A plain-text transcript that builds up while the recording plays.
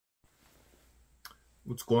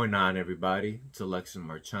What's going on, everybody? It's Alexis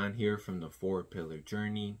Marchand here from the Four Pillar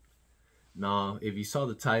Journey. Now, if you saw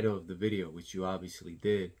the title of the video, which you obviously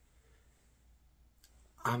did,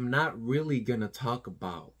 I'm not really gonna talk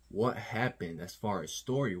about what happened as far as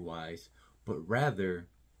story-wise, but rather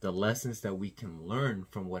the lessons that we can learn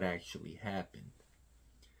from what actually happened.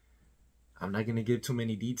 I'm not gonna give too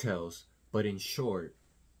many details, but in short,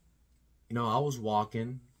 I was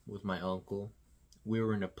walking with my uncle. We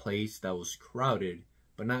were in a place that was crowded,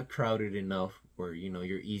 but not crowded enough where,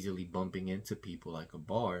 you're easily bumping into people like a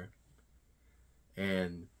bar.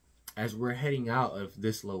 And as we're heading out of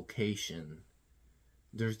this location,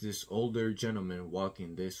 there's this older gentleman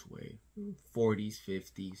walking this way, 40s,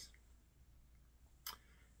 50s.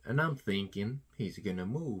 And I'm thinking he's gonna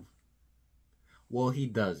move. Well, he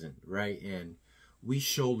doesn't, right? And we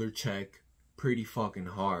shoulder check pretty fucking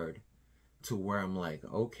hard to where I'm like,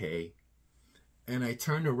 okay. And I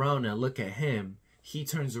turn around and look at him. He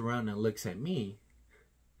turns around and looks at me.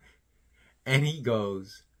 And he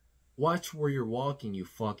goes, "Watch where you're walking, you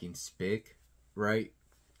fucking spick." Right?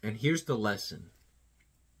 And here's the lesson.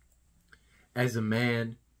 As a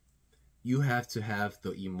man, you have to have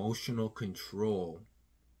the emotional control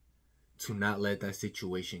to not let that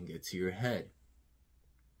situation get to your head.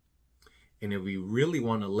 And if we really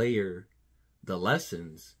want to layer the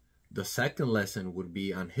lessons, the second lesson would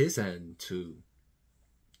be on his end to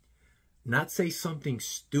not say something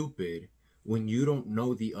stupid when you don't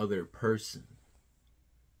know the other person.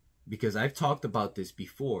 Because I've talked about this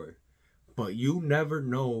before, but you never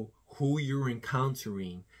know who you're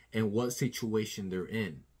encountering and what situation they're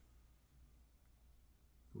in.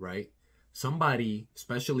 Right? Somebody,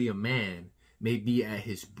 especially a man, may be at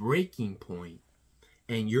his breaking point,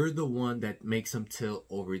 and you're the one that makes him tilt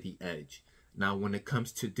over the edge. Now, when it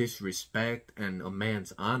comes to disrespect and a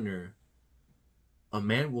man's honor, a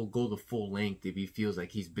man will go the full length if he feels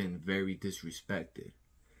like he's been very disrespected.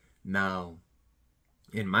 Now,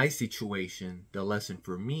 in my situation, the lesson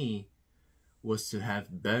for me was to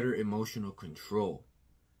have better emotional control.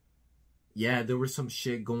 Yeah, there was some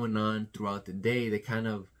shit going on throughout the day that kind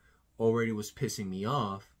of already was pissing me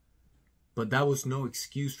off, but that was no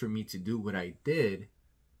excuse for me to do what I did.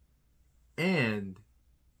 And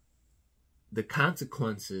the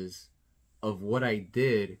consequences of what I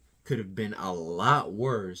did could have been a lot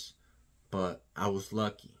worse, but I was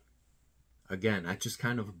lucky. Again, I just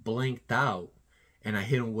kind of blinked out and I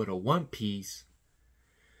hit him with a one piece,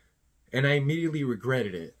 and I immediately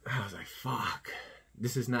regretted it. I was like, fuck,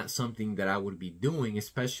 this is not something that I would be doing,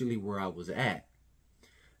 especially where I was at.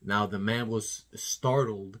 Now, the man was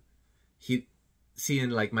startled.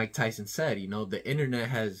 Seeing, like Mike Tyson said, the internet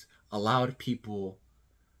has allowed people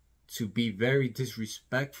to be very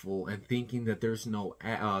disrespectful and thinking that there's no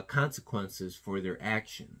consequences for their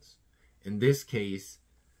actions. In this case,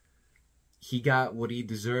 he got what he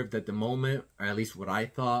deserved at the moment, or at least what I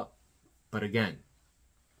thought. But again,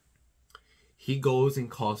 he goes and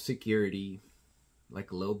calls security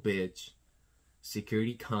like a little bitch.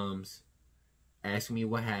 Security comes, asks me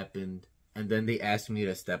what happened, and then they ask me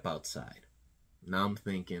to step outside. Now I'm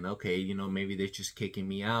thinking, okay, maybe they're just kicking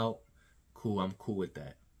me out. Cool, I'm cool with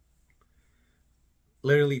that.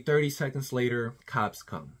 Literally 30 seconds later, cops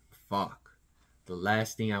come. Fuck. The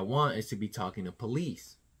last thing I want is to be talking to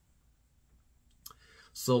police.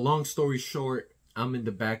 So long story short, I'm in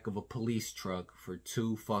the back of a police truck for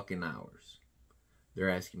 2 fucking hours. They're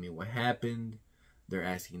asking me what happened. They're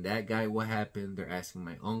asking that guy what happened. They're asking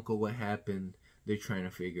my uncle what happened. They're trying to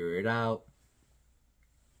figure it out.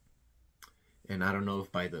 And I don't know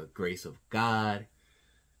if by the grace of God,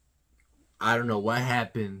 I don't know what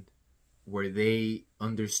happened, where they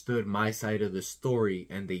understood my side of the story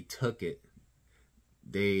and they took it.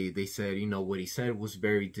 They said, what he said was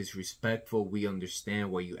very disrespectful. We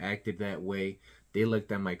understand why you acted that way. They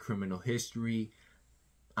looked at my criminal history.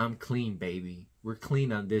 I'm clean, baby. We're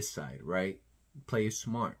clean on this side, right? Play it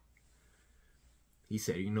smart. He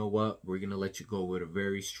said, you know what? We're going to let you go with a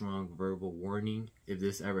very strong verbal warning. If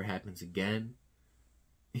this ever happens again,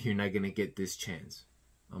 you're not going to get this chance.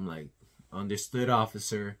 I'm like, understood,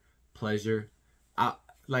 officer. Pleasure.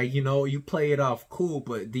 You play it off cool,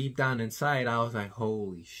 but deep down inside, I was like,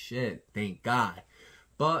 holy shit, thank God.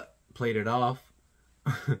 But played it off.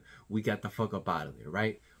 We got the fuck up out of there,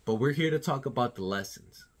 right? But we're here to talk about the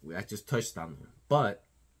lessons. I just touched on them. But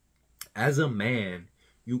as a man,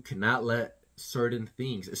 you cannot let certain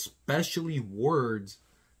things, especially words,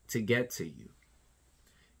 to get to you.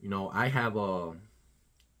 I have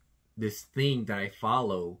this thing that I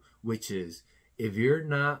follow, which is, if you're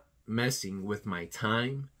not messing with my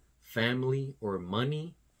time, family, or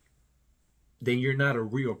money, then you're not a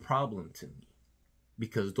real problem to me.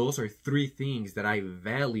 because those are three things that I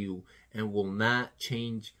value and will not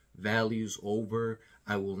change values over.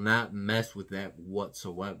 I will not mess with that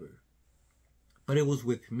whatsoever. But it was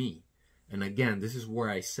with me. And again, this is where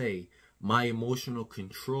I say my emotional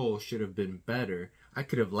control should have been better. I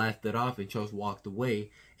could have laughed it off and just walked away,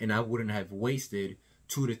 and I wouldn't have wasted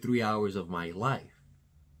 2 to 3 hours of my life.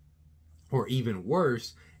 Or even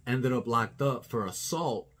worse, ended up locked up for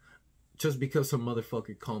assault just because some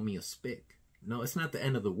motherfucker called me a spick. No, it's not the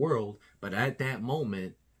end of the world, but at that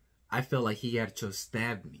moment, I felt like he had just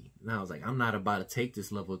stabbed me. And I was like, I'm not about to take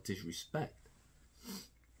this level of disrespect.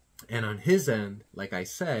 And on his end, like I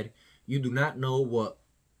said, you do not know what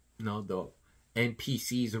the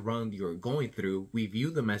NPCs around you are going through. We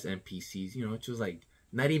view them as NPCs, it's just like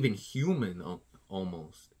not even human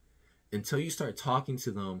almost. Until you start talking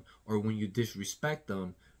to them or when you disrespect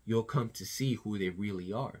them, you'll come to see who they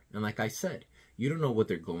really are. And like I said, you don't know what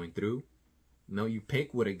they're going through. You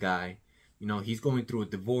pick with a guy, he's going through a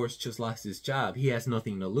divorce, just lost his job. He has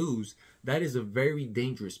nothing to lose. That is a very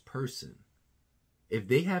dangerous person. If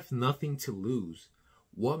they have nothing to lose,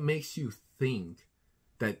 what makes you think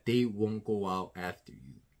that they won't go out after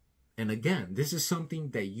you? And again, this is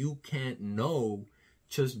something that you can't know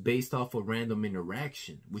just based off a random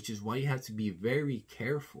interaction, which is why you have to be very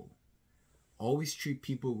careful. Always treat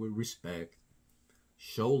people with respect,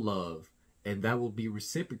 show love, and that will be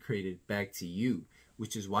reciprocated back to you,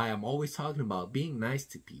 which is why I'm always talking about being nice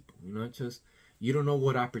to people. You don't know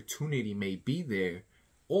what opportunity may be there,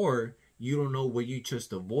 or you don't know what you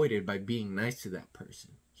just avoided by being nice to that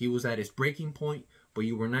person. He was at his breaking point, but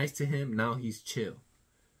you were nice to him, now he's chill.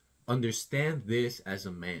 Understand this as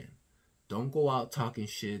a man. Don't go out talking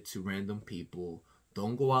shit to random people.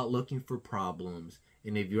 Don't go out looking for problems.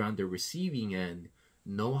 And if you're on the receiving end,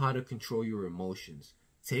 know how to control your emotions.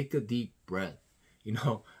 Take a deep breath.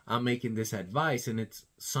 I'm making this advice, and it's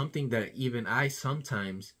something that even I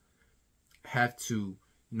sometimes have to,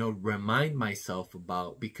 remind myself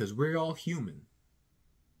about, because we're all human.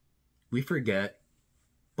 We forget,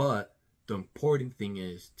 but the important thing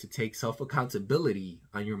is to take self-accountability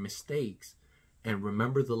on your mistakes and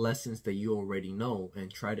remember the lessons that you already know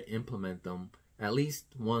and try to implement them at least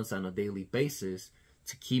once on a daily basis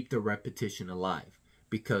to keep the repetition alive.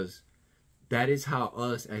 Because that is how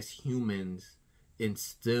us as humans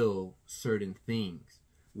instill certain things,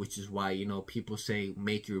 which is why, people say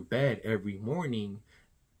make your bed every morning.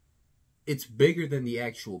 It's bigger than the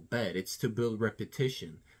actual bed. It's to build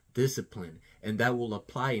repetition, discipline, and that will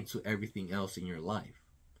apply into everything else in your life.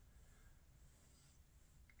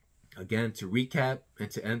 Again, to recap and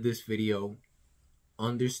to end this video,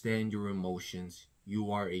 understand your emotions.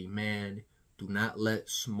 You are a man. Do not let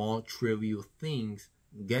small trivial things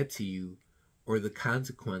get to you, or the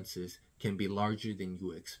consequences can be larger than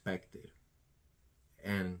you expected.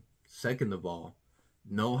 And second of all,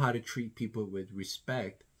 know how to treat people with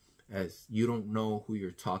respect, as you don't know who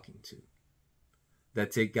you're talking to.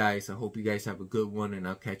 That's it, guys. I hope you guys have a good one, and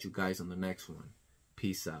I'll catch you guys on the next one.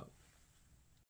 Peace out.